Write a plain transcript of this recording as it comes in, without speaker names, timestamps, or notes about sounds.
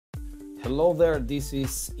Hello there, this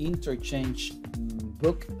is Interchange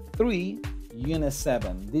Book 3, Unit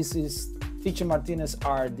 7. This is Teacher Martinez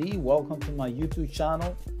RD. Welcome to my YouTube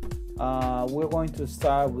channel. We're going to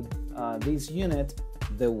start with this unit,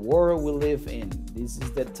 The World We Live In. This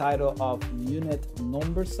is the title of unit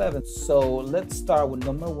number 7. So let's start with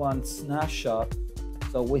number 1, snapshot.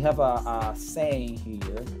 So we have a saying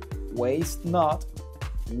here, waste not,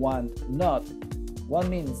 want not. What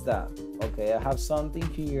means that? Okay, I have something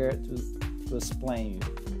here to explain you.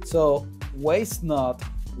 So waste not,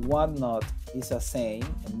 want not is a saying.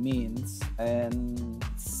 It means and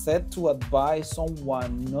said to advise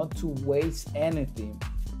someone not to waste anything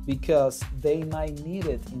because they might need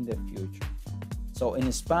it in the future. So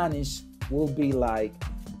in Spanish will be like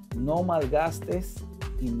no malgastes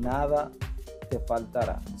y nada te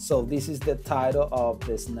faltará. So this is the title of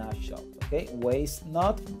the snapshot. Okay, waste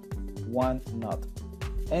not, want not.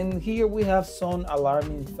 And here we have some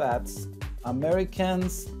alarming facts.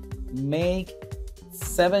 Americans make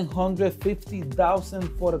 750,000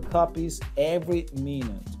 photocopies every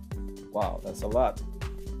minute. Wow, that's a lot.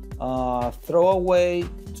 Throw away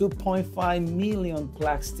 2.5 million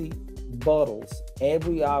plastic bottles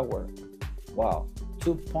every hour. Wow,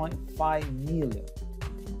 2.5 million.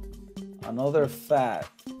 Another fact,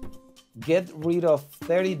 get rid of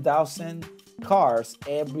 30,000 cars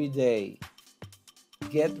every day.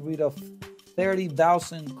 Get rid of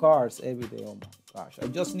 30,000 cars every day. Oh my gosh, I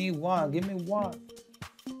just need one. Give me one.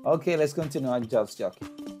 Okay, let's continue. I'm just joking.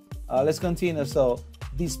 Let's continue. So,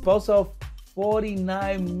 dispose of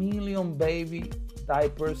 49 million baby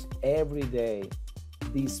diapers every day.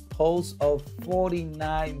 Dispose of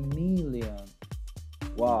 49 million.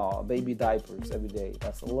 Wow, baby diapers every day.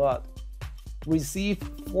 That's a lot. Receive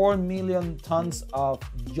 4 million tons of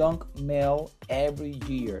junk mail every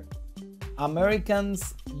year.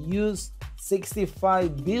 Americans use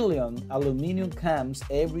 65 billion aluminum cans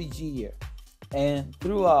every year and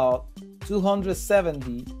throw out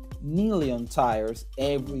 270 million tires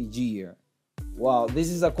every year. Wow, this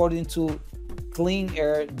is according to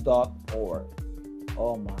cleanair.org.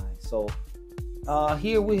 Oh my. So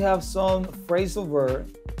here we have some phrasal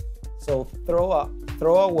verb. So throw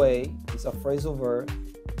away is a phrasal verb.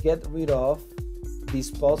 Get rid of,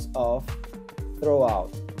 dispose of, throw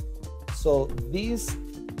out. So these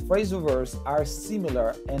phrasal verbs are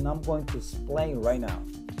similar and I'm going to explain right now.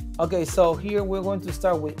 Okay, so here we're going to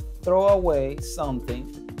start with throw away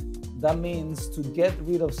something. That means to get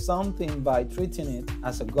rid of something by treating it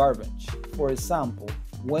as a garbage. For example,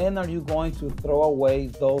 when are you going to throw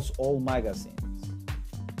away those old magazines?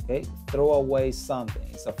 Okay, throw away something.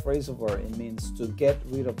 It's a phrasal verb. It means to get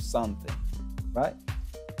rid of something, right?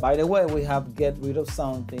 By the way, we have get rid of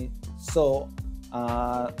something. So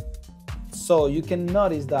you can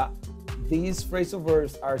notice that these phrasal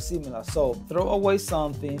verbs are similar. So throw away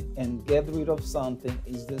something and get rid of something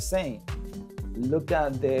is the same. Look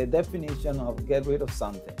at the definition of get rid of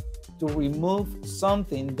something. To remove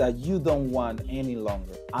something that you don't want any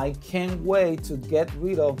longer. I can't wait to get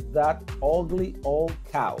rid of that ugly old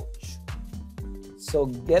couch. So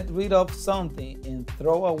get rid of something and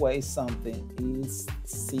throw away something is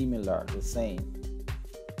similar, the same.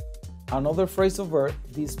 Another phrasal verb,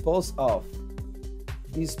 dispose of.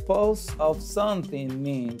 Dispose of something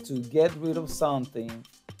means to get rid of something,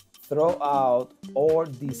 throw out, or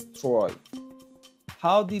destroy.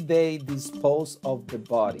 How did they dispose of the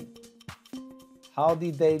body? How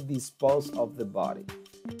did they dispose of the body?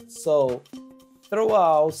 So, throw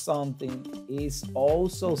out something is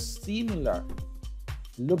also similar.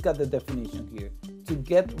 Look at the definition here. To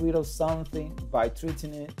get rid of something by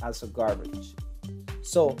treating it as a garbage.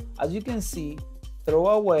 So, as you can see, throw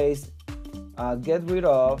away, get rid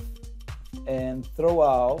of, and throw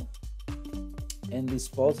out, and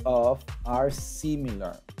dispose of are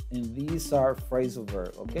similar. And these are phrasal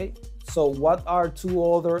verbs, okay? So what are 2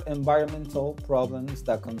 other environmental problems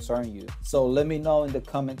that concern you? So let me know in the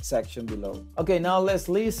comment section below. Okay, now let's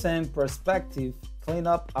listen. Perspective, clean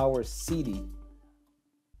up our city.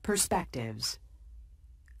 Perspectives.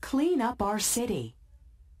 Clean up our city.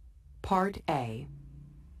 Part A.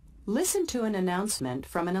 Listen to an announcement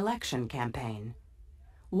from an election campaign.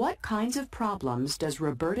 What kinds of problems does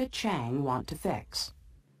Roberta Chang want to fix?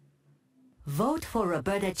 Vote for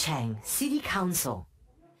Roberta Chang, City Council.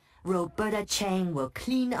 Roberta Chang will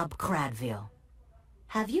clean up Cradville.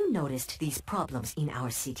 Have you noticed these problems in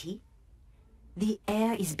our city? The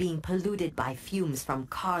air is being polluted by fumes from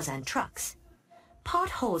cars and trucks.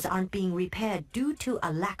 Potholes aren't being repaired due to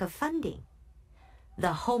a lack of funding.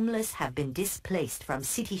 The homeless have been displaced from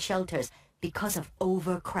city shelters because of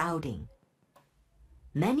overcrowding.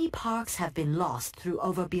 Many parks have been lost through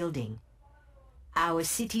overbuilding. Our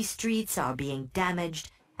city streets are being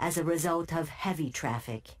damaged as a result of heavy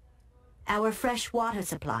traffic. Our fresh water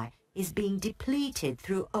supply is being depleted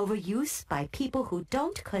through overuse by people who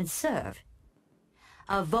don't conserve.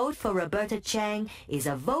 A vote for Roberta Chang is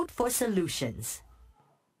a vote for solutions.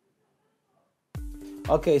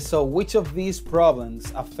 Okay, so which of these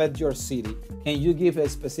problems affect your city? Can you give a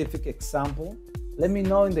specific example? Let me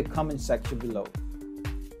know in the comment section below.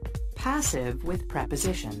 Passive with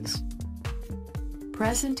prepositions.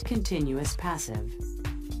 Present continuous passive.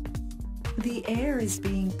 The air is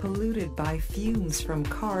being polluted by fumes from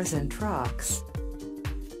cars and trucks.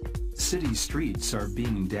 City streets are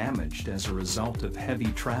being damaged as a result of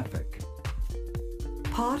heavy traffic.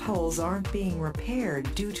 Potholes aren't being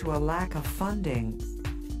repaired due to a lack of funding.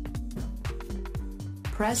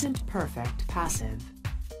 Present perfect passive.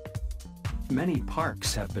 Many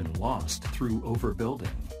parks have been lost through overbuilding.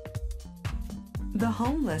 The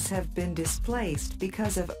homeless have been displaced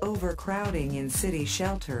because of overcrowding in city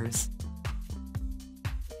shelters.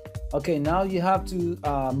 Okay, now you have to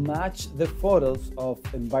match the photos of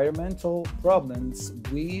environmental problems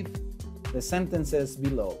with the sentences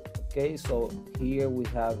below. Okay, so here we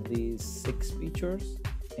have these 6 pictures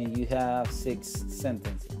and you have 6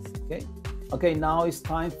 sentences. Okay, now it's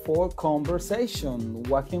time for conversation.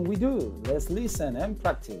 What can we do? Let's listen and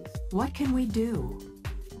practice. What can we do?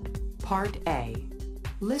 Part A.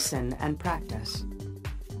 Listen and practice.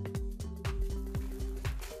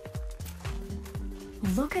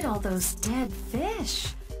 Look at all those dead fish.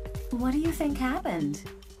 What do you think happened?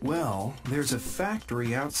 Well, there's a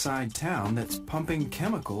factory outside town that's pumping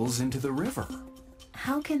chemicals into the river.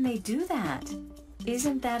 How can they do that?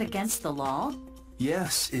 Isn't that against the law?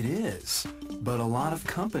 Yes, it is. But a lot of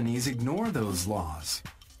companies ignore those laws.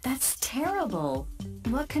 That's terrible.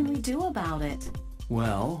 What can we do about it?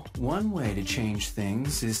 Well, one way to change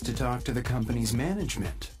things is to talk to the company's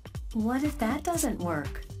management. What if that doesn't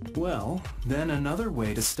work? Well, then another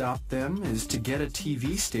way to stop them is to get a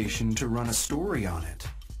TV station to run a story on it.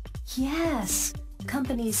 Yes!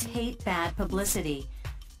 Companies hate bad publicity.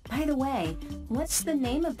 By the way, what's the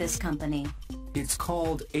name of this company? It's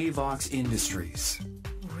called Avox Industries.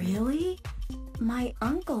 Really? My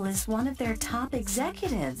uncle is one of their top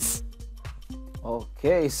executives.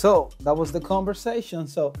 Okay, so that was the conversation.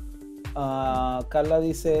 So Carla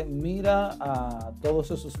dice, mira a todos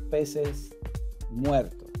esos peces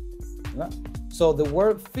muertos. ¿Verdad? So the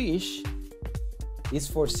word fish is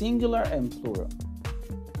for singular and plural.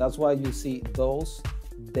 That's why you see those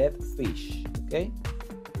dead fish. Okay?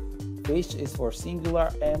 Fish is for singular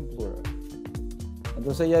and plural.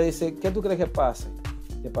 Entonces ella dice, ¿qué tú crees que pase?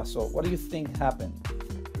 ¿Qué pasó? What do you think happened?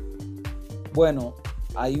 Bueno,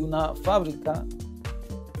 hay una fábrica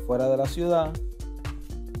fuera de la ciudad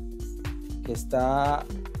que está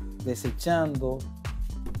desechando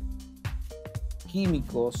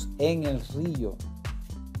químicos en el río.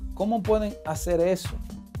 ¿Cómo pueden hacer eso?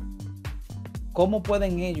 ¿Cómo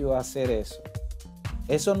pueden ellos hacer eso?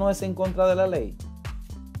 ¿Eso no es en contra de la ley?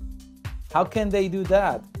 How can they do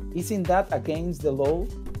that? Isn't that against the law?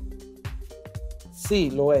 Sí,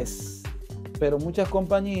 lo es. Pero muchas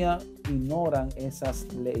compañías ignoran esas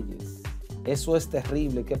leyes. Eso es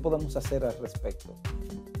terrible. ¿Qué podemos hacer al respecto?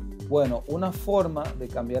 Bueno, una forma de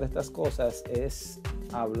cambiar estas cosas es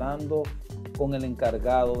hablando con el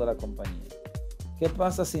encargado de la compañía. ¿Qué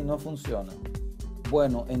pasa si no funciona?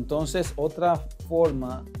 Bueno, entonces otra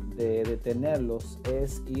forma de detenerlos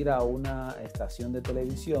es ir a una estación de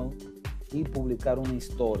televisión y publicar una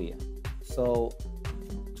historia. So,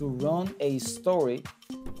 to run a story,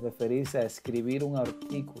 referirse a escribir un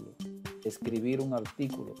artículo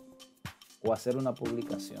o hacer una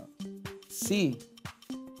publicación. Sí,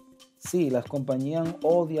 las compañías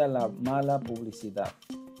odian la mala publicidad.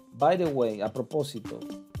 By the way, a propósito,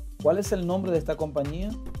 ¿cuál es el nombre de esta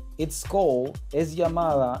compañía? Es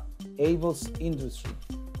llamada Avox Industries.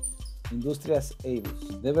 Industrias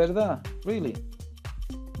Avox. ¿De verdad? Really?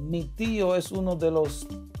 Mi tío es uno de los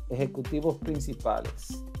ejecutivos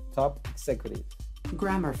principales. Top executive.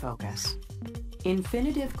 Grammar focus.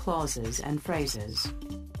 Infinitive clauses and phrases.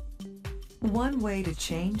 One way to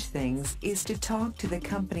change things is to talk to the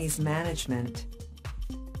company's management.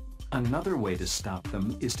 Another way to stop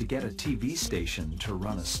them is to get a TV station to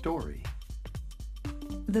run a story.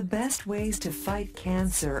 The best ways to fight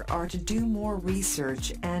cancer are to do more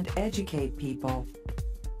research and educate people.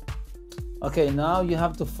 Okay, now you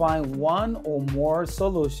have to find one or more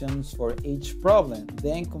solutions for each problem,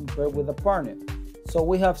 then compare with a partner. So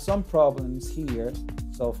we have some problems here.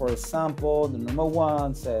 So for example, the number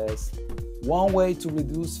 1 says, one way to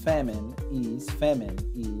reduce famine is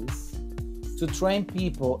to train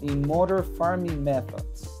people in modern farming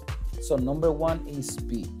methods. So number 1 is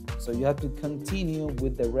speed. So you have to continue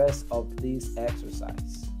with the rest of this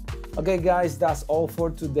exercise. Okay guys, that's all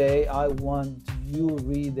for today. I want you to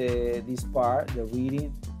read this part, the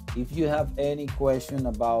reading. If you have any question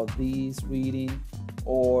about this reading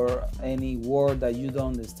or any word that you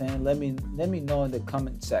don't understand, let me know in the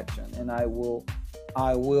comment section, and I will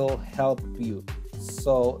help you.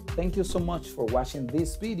 So thank you so much for watching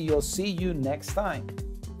this video. See you next time.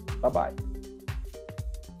 Bye bye.